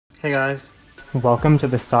Hey guys. Welcome to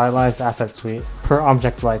the Stylized Asset Suite. Per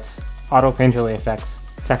object lights, auto painterly effects,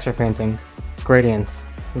 texture painting, gradients,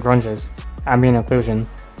 grunges, ambient occlusion,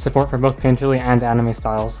 support for both painterly and anime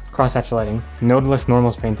styles, cross-hatch lighting, nodeless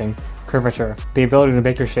normals painting, curvature, the ability to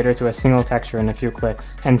bake your shader to a single texture in a few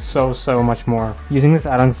clicks, and so much more. Using this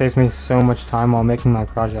add-on saves me so much time while making my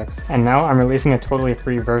projects. And now I'm releasing a totally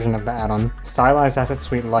free version of the add-on, Stylized Asset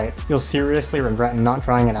Suite Lite. You'll seriously regret not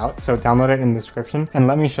trying it out, so download it in the description, and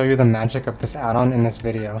let me show you the magic of this add-on in this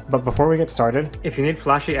video. But before we get started, If you need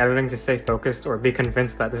flashy editing to stay focused or be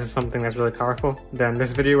convinced that this is something that's really powerful, then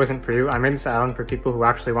this video isn't for you. I made this add-on for people who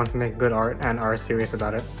actually want to make good art and are serious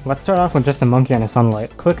about it. let's start off with just a monkey and a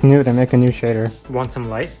sunlight. Click New to make a new shader. Want some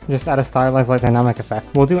light? Just add a stylized light dynamic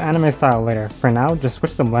effect. We'll do anime style later. For now, just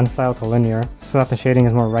switch the blend style to linear so that the shading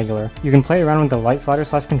is more regular. You can play around with the light slider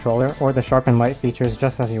 / controller or the sharpen light features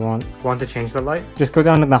just as you want. Want to change the light? Just go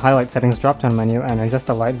down to the highlight settings drop down menu and adjust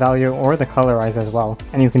the light value or the colorize as well,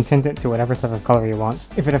 and you can tint it to whatever type of color you want.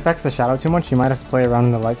 If it affects the shadow too much, you might have to play around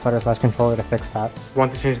in the light slider / controller to fix that.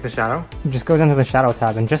 Want to change the shadow? Just go down to the shadow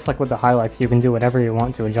tab, and just like with the highlights, you can do whatever you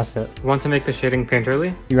want to adjust it. Want to make the shading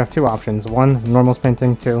painterly? You have two options. One, normals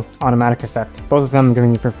painting. Two, automatic effect. Both of them I'm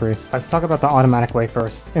giving you for free. Let's talk about the automatic way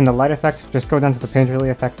first. In the light effect, just go down to the painterly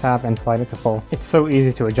effect tab and slide it to full. It's so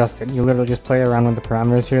easy to adjust it. You literally just play around with the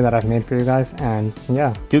parameters here that I've made for you guys, and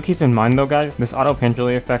yeah. Do keep in mind though guys, this auto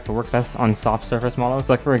painterly effect works best on soft surface models.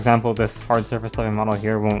 Like for example, this hard surface type of model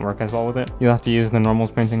here won't work as well with it. You'll have to use the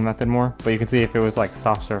normals painting method more, but you can see if it was like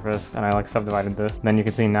soft surface and I like subdivided this, then you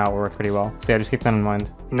can see now it works pretty well. So yeah, just keep that in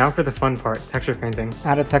mind. Now for the fun part, texture painting.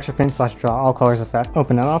 Add a texture paint / draw all colors effect.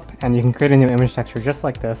 Open it up, and you can create a new image texture just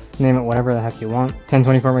like this. Name it whatever the heck you want.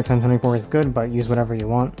 1024 by 1024 is good, but use whatever you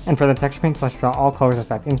want. And for the texture paint / draw all colors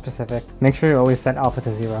effect in specific, make sure you always set alpha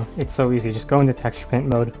to 0. It's so easy, just go into texture paint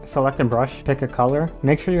mode, select a brush, pick a color,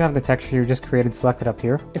 make sure you have the texture you just created selected up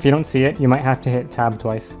here. If you don't see it, you might have to hit tab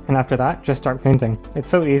twice. And after that, just start painting. It's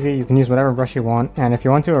so easy, you can use whatever brush you want, and if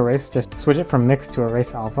you want to erase, just switch it from mix to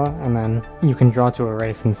erase alpha, and then you can draw to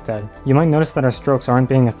erase instead. You might notice that our strokes aren't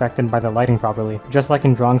being affected by the lighting properly. Just like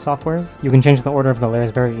in drawing softwares, you can change the order of the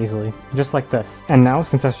layers very easily, just like this. And now,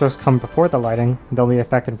 since our strokes come before the lighting, they'll be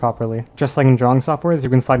affected properly. Just like in drawing softwares, you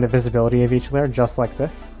can slide the visibility of each layer just like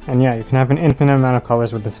this. And yeah, you can have an infinite amount of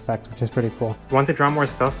colors with this effect, which is pretty cool. Want to draw more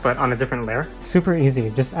stuff but on a different layer? Super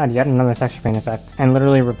easy, just add yet another texture paint effect, and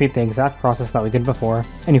literally repeat the exact process that we did before,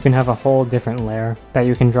 and you can have a whole different layer that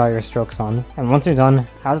you can draw your strokes on. And once you're done,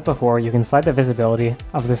 as before, you can slide the visibility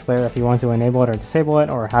of this layer if you want to enable it or disable it,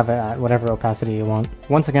 or have it at whatever opacity you want.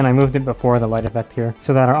 Once again, I moved it before the light effect here,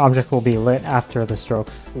 so that our object will be lit after the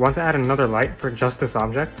strokes. Want to add another light for just this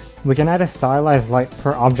object? We can add a stylized light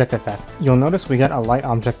per object effect. You'll notice we get a light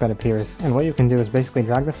object that appears, and what you can do is basically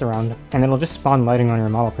drag this around, and it'll just spawn lighting on your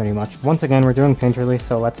model pretty much. Once again, we're doing painterly,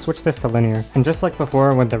 so let's switch this to linear. And just like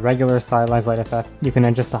before with the regular stylized light effect, you can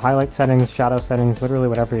adjust the highlight settings, shadow settings, literally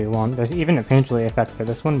whatever you want. There's even a painterly effect for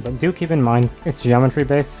this one, but do keep in mind, it's geometry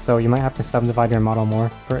based, so you might have to subdivide your model more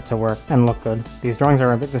for it to work and look good. These drawings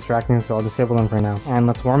are a bit distracting, so I'll disable them for now. And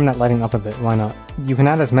let's warm that lighting up a bit, why not? You can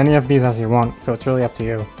add as many of these as you want, so it's really up to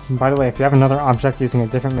you. By the way, if you have another object using a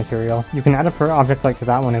different material, you can add a per object light to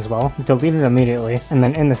that one as well, delete it immediately, and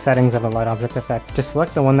then in the settings of the light object effect, just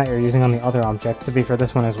select the one that you're using on the other object to be for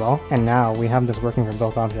this one as well, and now we have this working for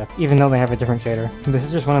both objects, even though they have a different shader. This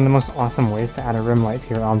is just one of the most awesome ways to add a rim light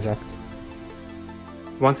to your object.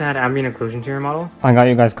 Want to add ambient occlusion to your model? I got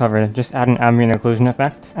you guys covered. Just add an ambient occlusion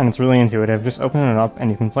effect, and it's really intuitive. Just open it up,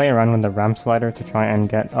 and you can play around with the ramp slider to try and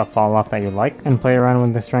get a fall off that you like, and play around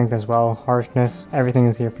with the strength as well, harshness. Everything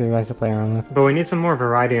is here for you guys to play around with. But we need some more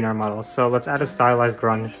variety in our model, so let's add a stylized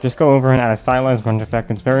grunge. Just go over and add a stylized grunge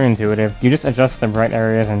effect. It's very intuitive. You just adjust the bright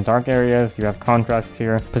areas and dark areas. You have contrast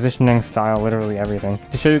here, positioning, style, literally everything.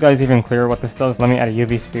 To show you guys even clearer what this does, let me add a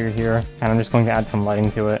UV sphere here, and I'm just going to add some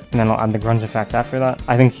lighting to it, and then I'll add the grunge effect after that.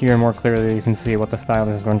 I think here more clearly you can see what the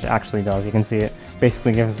stylized grunge actually does. You can see it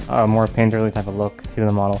basically gives a more painterly type of look to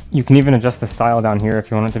the model. You can even adjust the style down here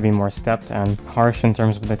if you want it to be more stepped and harsh in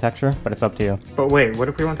terms of the texture, but it's up to you. But wait, what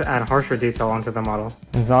if we want to add harsher detail onto the model?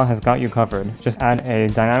 Za has got you covered. Just add a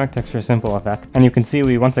dynamic texture simple effect, and you can see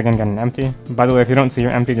we once again get an empty. By the way, if you don't see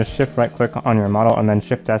your empty, just shift right click on your model and then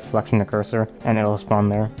shift S selection to cursor, and it'll spawn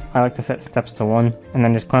there. I like to set steps to 1, and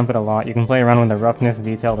then just clamp it a lot. You can play around with the roughness,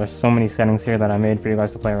 detail. There's so many settings here that I made for you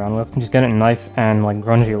guys to play around with. Just get it nice and like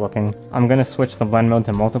grungy looking. I'm gonna switch the blend mode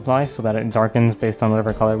to multiply so that it darkens based on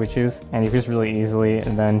whatever color we choose, and you just really easily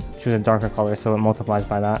and then choose a darker color so it multiplies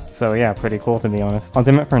by that. So yeah, pretty cool to be honest. I'll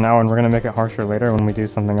dim it for now and we're gonna make it harsher later when we do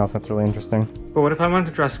something else that's really interesting. But what if I want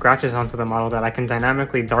to draw scratches onto the model that I can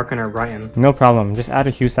dynamically darken or brighten? No problem, just add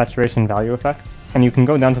a hue saturation value effect. And you can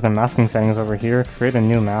go down to the masking settings over here, create a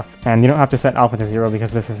new mask, and you don't have to set alpha to 0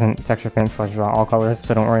 because this isn't texture paint / draw all colors,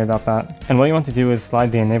 so don't worry about that. And what you want to do is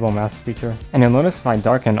slide the enable mask feature. And you'll notice if I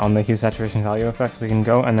darken on the hue saturation value effect, we can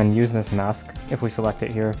go and then use this mask if we select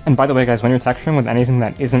it here. And by the way guys, when you're texturing with anything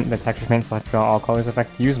that isn't the texture paint / draw all colors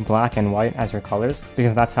effect, use black and white as your colors,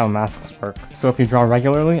 because that's how masks work. So if you draw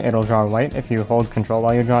regularly, it'll draw white. If you hold control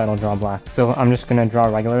while you draw, it'll draw black. So I'm just gonna draw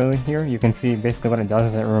regularly here. You can see basically what it does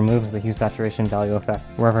is it removes the hue saturation value effect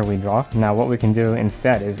wherever we draw. Now what we can do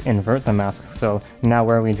instead is invert the mask, so now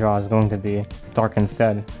where we draw is going to be dark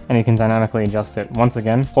instead, and you can dynamically adjust it. Once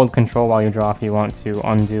again, hold control while you draw if you want to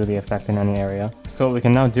undo the effect in any area. So what we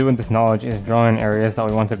can now do with this knowledge is draw in areas that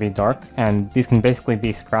we want to be dark, and these can basically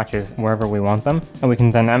be scratches wherever we want them, and we can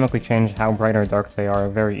dynamically change how bright or dark they are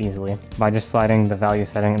very easily by just sliding the value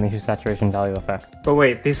setting in the hue saturation value effect. But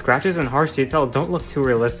wait, these scratches and harsh detail don't look too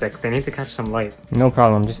realistic. They need to catch some light. No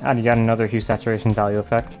problem, just add yet another hue saturation value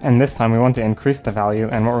effect. And this time we want to increase the value,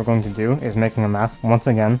 and what we're going to do is making a mask once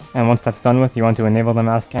again, and once that's done with, you want to enable the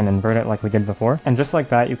mask and invert it like we did before. And just like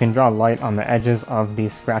that, you can draw light on the edges of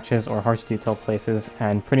these scratches or harsh detail places,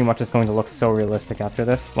 and pretty much it's going to look so realistic after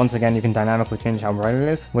this. Once again, you can dynamically change how bright it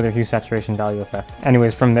is with your hue saturation value effect.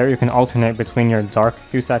 Anyways, from there you can alternate between your dark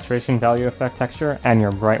hue saturation value effect texture and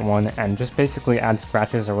your bright one, and just basically add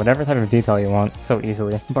scratches or whatever type of detail you want so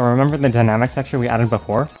easily. But remember the dynamic texture we added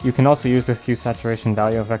before? You can also use this hue saturation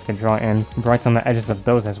value effect to draw in brights on the edges of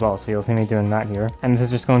those as well, so you'll see me doing that here. And this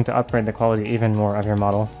is just going to upgrade the quality even more of your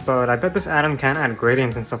model. But I bet this add-on can't add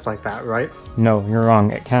gradients and stuff like that, right? No, you're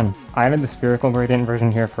wrong, it can. I added the spherical gradient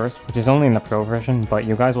version here first, which is only in the pro version, but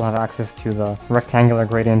you guys will have access to the rectangular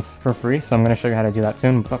gradients for free, so I'm going to show you how to do that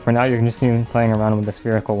soon. But for now, you can just see me playing around with the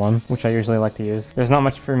spherical one, which I usually like to use. There's not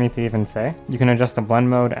much for me to even say. You can adjust the blend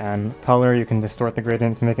mode and color, you can distort the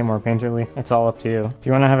gradient to make it more painterly. It's all up to you. If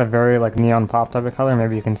you want to have a very like neon pop type of color,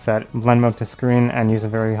 maybe you can set blend mode to screen and use a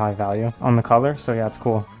very high value on the color, so yeah, it's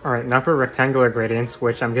cool. Alright, now for rectangular gradients,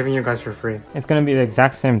 which I'm giving you guys for free. It's going to be the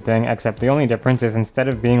exact same thing, except the only difference is instead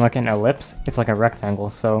of being like an ellipse, it's like a rectangle.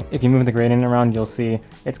 So if you move the gradient around, you'll see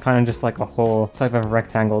it's kind of just like a whole type of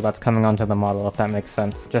rectangle that's coming onto the model, if that makes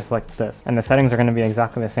sense, just like this. And the settings are going to be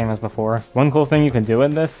exactly the same as before. One cool thing you can do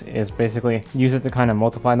with this is basically use it to kind of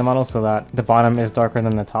multiply the model so that the bottom is darker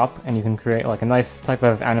than the top, and you can create like a nice type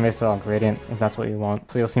of anime style gradient if that's what you want.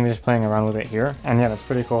 So you'll see me just playing around with it here, and yeah, that's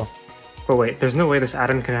pretty cool. But wait, there's no way this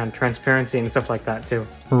add-on can add transparency and stuff like that too.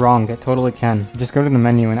 Wrong, it totally can. Just go to the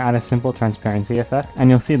menu and add a simple transparency effect, and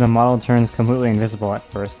you'll see the model turns completely invisible at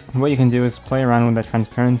first. What you can do is play around with the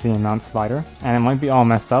transparency amount slider, and it might be all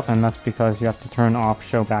messed up, and that's because you have to turn off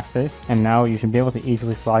show backface, and now you should be able to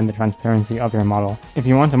easily slide the transparency of your model. If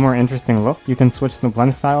you want a more interesting look, you can switch the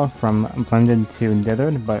blend style from blended to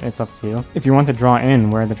dithered, but it's up to you. If you want to draw in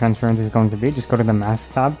where the transparency is going to be, just go to the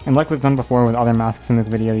mask tab, and like we've done before with other masks in this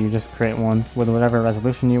video, you just create one with whatever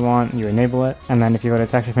resolution you want, you enable it, and then if you go to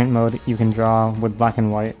texture paint mode, you can draw with black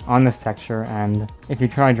and white on this texture, and if you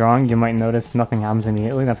try drawing, you might notice nothing happens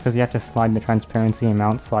immediately. That's because you have to slide the transparency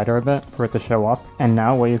amount slider a bit for it to show up. And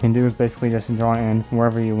now what you can do is basically just draw in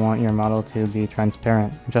wherever you want your model to be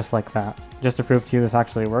transparent, just like that. Just to prove to you this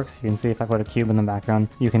actually works, you can see if I put a cube in the background,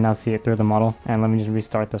 you can now see it through the model. And let me just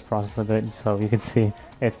restart this process a bit so you can see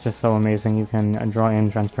it's just so amazing. You can draw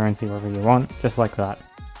in transparency wherever you want, just like that.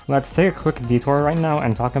 Let's take a quick detour right now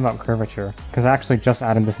and talk about curvature, because I actually just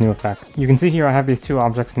added this new effect. You can see here I have these two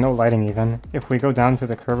objects, no lighting even. If we go down to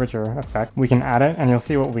the curvature effect, we can add it, and you'll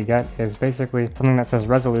see what we get is basically something that says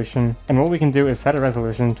resolution. And what we can do is set a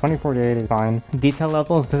resolution, 2048 is fine. Detail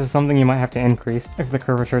levels, this is something you might have to increase if the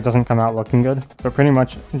curvature doesn't come out looking good. But pretty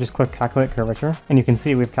much just click calculate curvature, and you can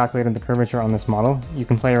see we've calculated the curvature on this model. You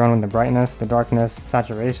can play around with the brightness, the darkness,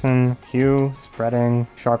 saturation, hue, spreading,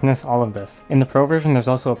 sharpness, all of this. In the pro version, there's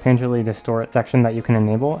also a painterly distort section that you can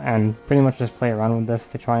enable, and pretty much just play around with this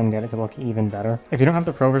to try and get it to look even better. If you don't have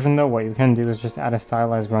the pro version though, what you can do is just add a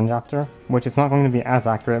stylized grunge after, which it's not going to be as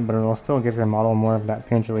accurate, but it will still give your model more of that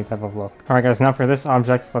painterly type of look. Alright guys, now for this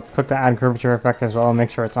object, let's click the add curvature effect as well, make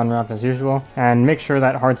sure it's unwrapped as usual, and make sure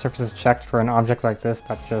that hard surface is checked for an object like this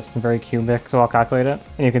that's just very cubic. So I'll calculate it,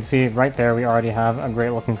 and you can see right there we already have a great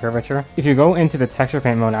looking curvature. If you go into the texture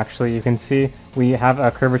paint mode, actually you can see we have a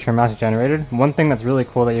curvature mask generated. One thing that's really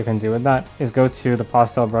cool that you can do with that is go to the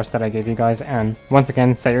pastel brush that I gave you guys, and once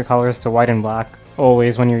again set your colors to white and black,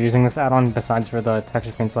 always when you're using this add-on, besides for the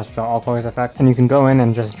texture paint / draw all colors effect. And you can go in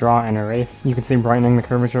and just draw and erase. You can see brightening the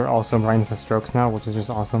curvature also brightens the strokes now, which is just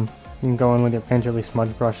awesome. You can go in with your Painterly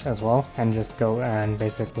smudge brush as well and just go and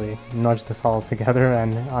basically nudge this all together,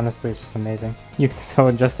 and honestly it's just amazing. You can still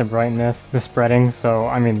adjust the brightness, the spreading, so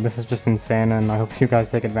I mean this is just insane and I hope you guys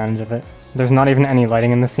take advantage of it. There's not even any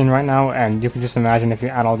lighting in this scene right now, and you can just imagine if you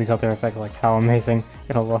add all these other effects, like how amazing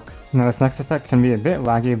it'll look. Now this next effect can be a bit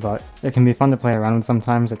laggy, but it can be fun to play around with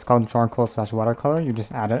sometimes. It's called charcoal / watercolor. You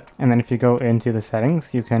just add it, and then if you go into the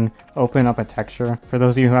settings, you can open up a texture. For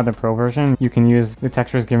those of you who have the pro version, you can use the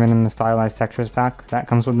textures given in the Stylized textures pack that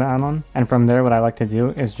comes with the add-on. And from there, what I like to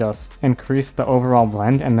do is just increase the overall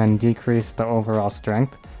blend and then decrease the overall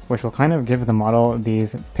strength, which will kind of give the model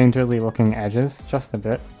these painterly looking edges just a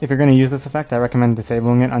bit. If you're going to use this effect, I recommend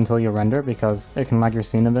disabling it until you render because it can lag your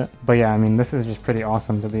scene a bit. But yeah, I mean, this is just pretty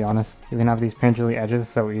awesome, to be honest. You can have these painterly edges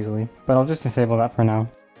so easily. But I'll just disable that for now.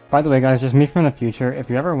 By the way guys, just me from the future, if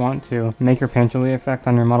you ever want to make your painterly effect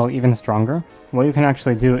on your model even stronger, what you can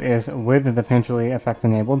actually do is with the painterly effect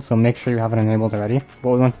enabled, so make sure you have it enabled already.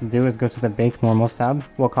 What we want to do is go to the Bake Normals tab.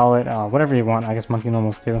 We'll call it whatever you want, I guess Monkey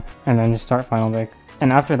Normals too, and then just start Final Bake.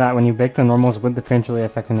 And after that, when you bake the normals with the painterly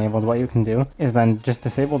effect enabled, what you can do is then just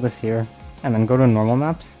disable this here, and then go to normal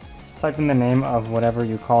maps, type in the name of whatever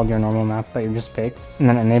you called your normal map that you just baked, and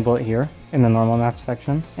then enable it here in the normal map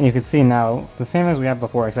section. And you can see now, it's the same as we had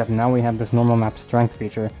before, except now we have this normal map strength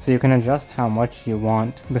feature. So you can adjust how much you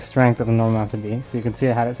want the strength of the normal map to be. So you can see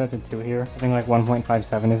I had it set to 2 here. I think like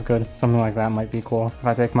 1.57 is good. Something like that might be cool. If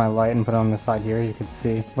I take my light and put it on the side here, you can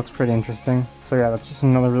see, looks pretty interesting. So yeah, that's just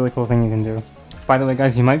another really cool thing you can do. By the way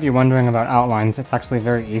guys, you might be wondering about outlines. It's actually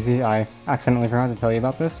very easy. I accidentally forgot to tell you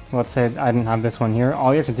about this. Let's say I didn't have this one here.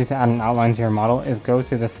 All you have to do to add an outline to your model is go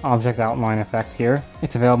to this object outline effect here.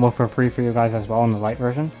 It's available for free for you guys as well in the light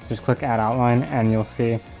version. Just click add outline and you'll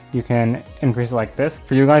see you can increase it like this.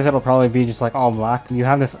 For you guys, it'll probably be just like all black. You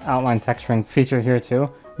have this outline texturing feature here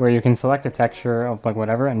too, where you can select a texture of like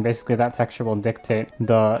whatever, and basically that texture will dictate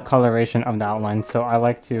the coloration of the outline. So I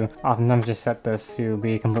like to oftentimes just set this to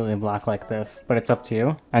be completely black like this, but it's up to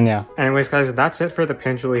you. And yeah. Anyways guys, that's it for the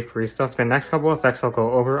painterly free stuff. The next couple effects I'll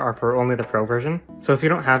go over are for only the pro version. So if you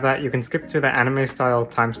don't have that, you can skip to the anime style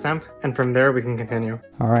timestamp, and from there we can continue.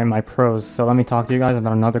 Alright, my pros. So let me talk to you guys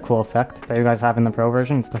about another cool effect that you guys have in the pro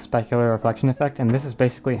version. It's the specular reflection effect, and this is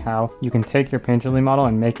basically how you can take your painterly model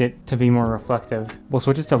and make it to be more reflective. We'll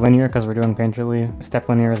switch it to linear because we're doing painterly. Step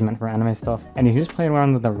linear is meant for anime stuff, and you can just play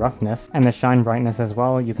around with the roughness and the shine brightness as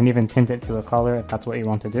well. You can even tint it to a color if that's what you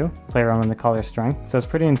want to do. Play around with the color strength, so it's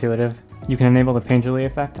pretty intuitive. You can enable the painterly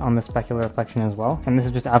effect on the specular reflection as well, and this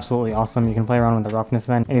is just absolutely awesome. You can play around with the roughness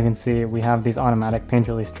then, and you can see we have these automatic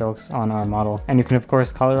painterly strokes on our model, and you can of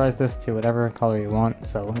course colorize this to whatever color you want,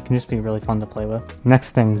 so it can just be really fun to play with.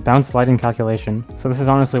 Next thing, bounce lighting calculation. So this is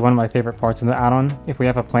honestly one of my favorite parts of the add-on. If we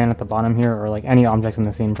have a plane at the bottom here, or like any objects in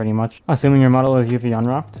the scene pretty much, assuming your model is UV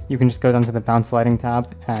unwrapped, you can just go down to the bounce lighting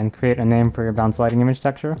tab and create a name for your bounce lighting image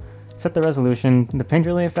texture. Set the resolution. The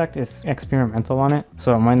painterly effect is experimental on it,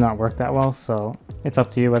 so it might not work that well, so it's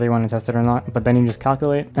up to you whether you want to test it or not. But then you just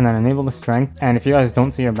calculate and then enable the strength. And if you guys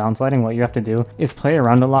don't see your bounce lighting, what you have to do is play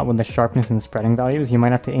around a lot with the sharpness and spreading values. You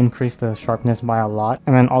might have to increase the sharpness by a lot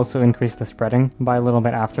and then also increase the spreading by a little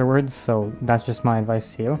bit afterwards, so that's just my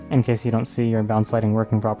advice to you in case you don't see your bounce lighting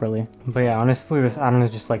working properly. But yeah, honestly this add-on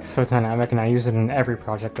is just like so dynamic and I use it in every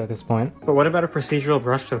project at this point. But what about a procedural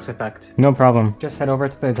brushstrokes effect? No problem. Just head over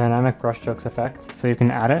to the dynamic brushstrokes effect, so you can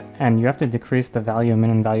add it, and you have to decrease the value min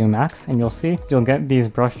and value max, and you'll see you'll get these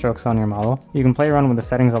brushstrokes on your model. You can play around with the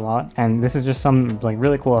settings a lot, and this is just some like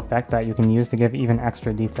really cool effect that you can use to give even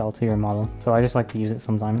extra detail to your model. So I just like to use it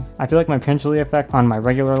sometimes. I feel like my painterly effect on my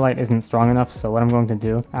regular light isn't strong enough, so what I'm going to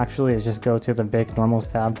do actually is just go to the Bake Normals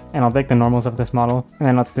tab, and I'll bake the normals of this model, and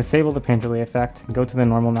then let's disable the painterly effect, go to the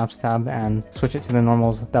Normal Maps tab, and switch it to the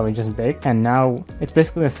normals that we just baked. And now it's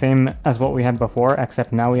basically the same as what we had before,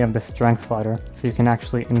 except now we have the strength slider, so you can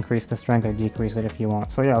actually increase the strength or decrease it if you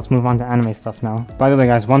want. So yeah, let's move on to anime stuff now. By the way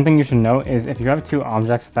guys, one thing you should know is if you have two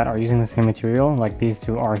objects that are using the same material, like these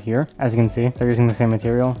two are here, as you can see, they're using the same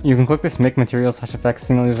material, you can click this Make Material / Effects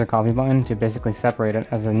Single User Copy button to basically separate it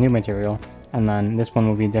as a new material, and then this one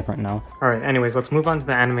will be different now. Alright, anyways, let's move on to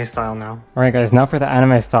the anime style now. Alright guys, now for the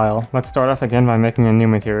anime style. Let's start off again by making a new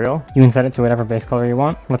material. You can set it to whatever base color you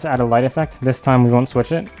want. Let's add a light effect. This time we won't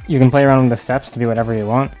switch it. You can play around with the steps to be whatever you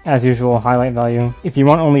want. As usual, highlight value. If you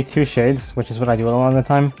want only 2 shades, which is what I do a lot of the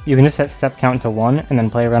time, you can just set step count to 1 and then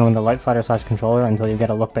play around with the light slider / controller until you get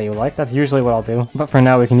a look that you like. That's usually what I'll do, but for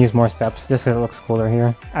now we can use more steps just because it looks cooler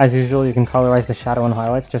here. As usual, you can colorize the shadow and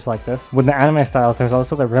highlights just like this. With the anime styles, there's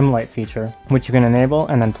also the rim light feature. which you can enable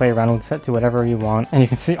and then play around with, set to whatever you want. And you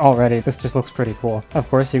can see already this just looks pretty cool. Of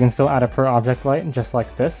course, you can still add a per object light just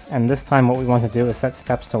like this, and this time what we want to do is set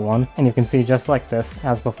steps to 1, and you can see just like this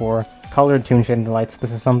as before, colored tune shaded lights.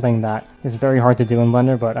 This is something that is very hard to do in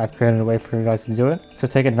Blender, but I've created a way for you guys to do it. So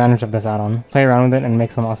take advantage of this add-on, play around with it, and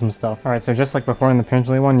make some awesome stuff. Alright, so just like before in the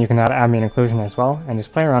Painterly one, you can add ambient occlusion as well, and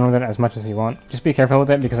just play around with it as much as you want. Just be careful with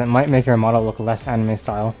it because it might make your model look less anime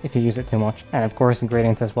style if you use it too much. And of course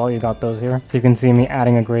gradients as well, you got those here. So you can see me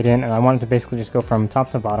adding a gradient, and I want it to basically just go from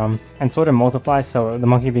top to bottom and sort of multiply so the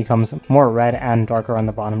monkey becomes more red and darker on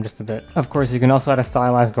the bottom just a bit. Of course, you can also add a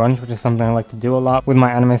stylized grunge, which is something I like to do a lot with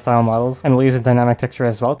my anime style models, and we'll use a dynamic texture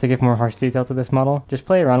as well to give more harsh detail to this model. Just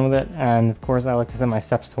play around with it, and of course I like to set my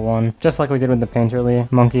steps to 1, just like we did with the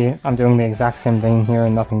Painterly monkey. I'm doing the exact same thing here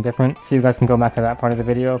and nothing different, so you guys can go back to that part of the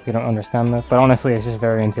video if you don't understand this, but honestly it's just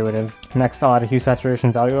very intuitive. Next I'll add a hue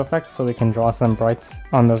saturation value effect so we can draw some brights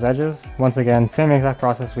on those edges. Once again, same exact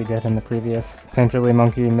process we did in the previous Painterly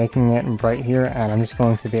monkey, making it bright here, and I'm just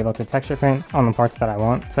going to be able to texture paint on the parts that I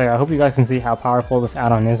want. So yeah, I hope you guys can see how powerful this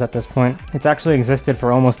add-on is at this point. It's actually existed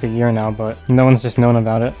for almost a year now, but no one's just known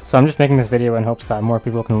about it. So I'm just making this video in hopes that more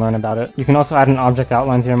people can learn about it. You can also add an object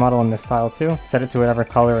outline to your model in this style too. Set it to whatever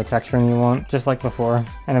color or texturing you want, just like before.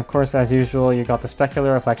 And of course, as usual, you got the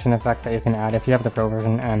specular reflection effect that you can add if you have the pro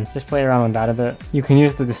version, and just play around with that a bit. You can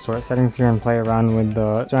use the distort settings here and play around with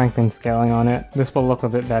the strength and scaling on it. This will look a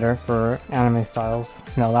bit better for anime styles.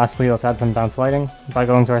 Now lastly, let's add some bounce lighting by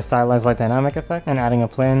going to our stylized light dynamic effect and adding a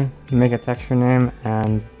plane, make a texture name,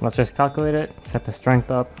 and let's just calculate it, set the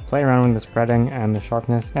strength up, play around with the spreading and the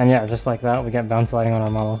sharpness, and yeah, just like that we get bounce lighting on our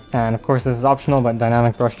model. And of course this is optional, but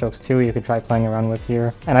dynamic brush strokes too you could try playing around with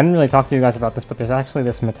here. And I didn't really talk to you guys about this, but there's actually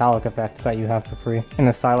this metallic effect that you have for free in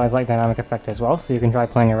the stylized light dynamic effect as well, so you can try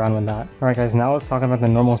playing around with that. Alright guys, now let's talk about the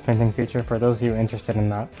normals painting feature for those of you interested in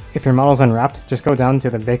that. If your model's unwrapped, just go down to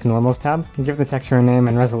the bake normals tab, give the texture a name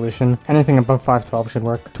and resolution. Anything above 512 should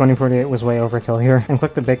work. 2048 was way overkill here, and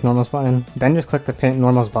click the bake normals button. Then just click the paint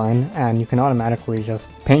normals button, and you can automatically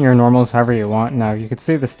just paint your normals however you want. Now you can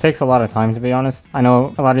see this takes a lot of time, to be honest. I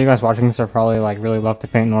know a lot of you guys watching this are probably like really love to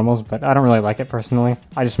paint normals, but I don't really like it personally.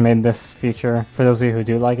 I just made this feature for those of you who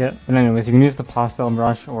do like it. But anyways, you can use the pastel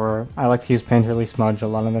brush, or I like to use Painterly smudge a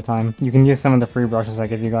lot of the time. You can use some of the free brushes I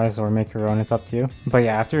give you guys or make your own, it's up to you. But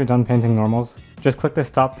yeah, after you're done painting normals, just click the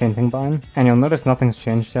stop painting button, and you'll notice nothing's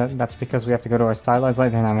changed yet. That's because we have to go to our stylized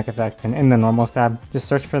light dynamic effect, and in the normals tab, just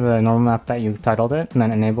search for the normal map that you titled it, and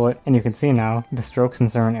then enable it, and you can see now the strokes in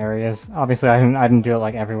certain areas. Obviously I didn't do it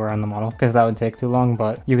like everywhere on the model, because that would take too long,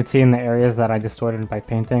 but you can see in the areas that I distorted by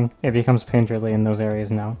painting, it becomes Painterly in those areas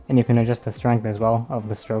now. And you can adjust the strength as well of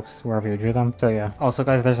the strokes wherever you drew them. So yeah. Also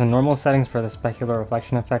guys, there's a normal settings for the specular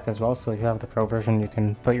reflection effect as well, so if you have the pro version, you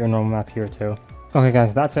can put your normal map here too. Okay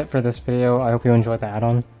guys, that's it for this video. I hope you enjoyed the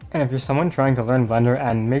add-on. And if you're someone trying to learn Blender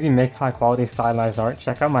and maybe make high quality stylized art,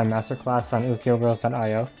 check out my masterclass on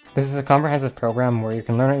ukiyogirls.io. This is a comprehensive program where you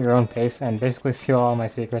can learn at your own pace and basically steal all my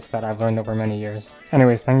secrets that I've learned over many years.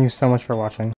 Anyways, thank you so much for watching.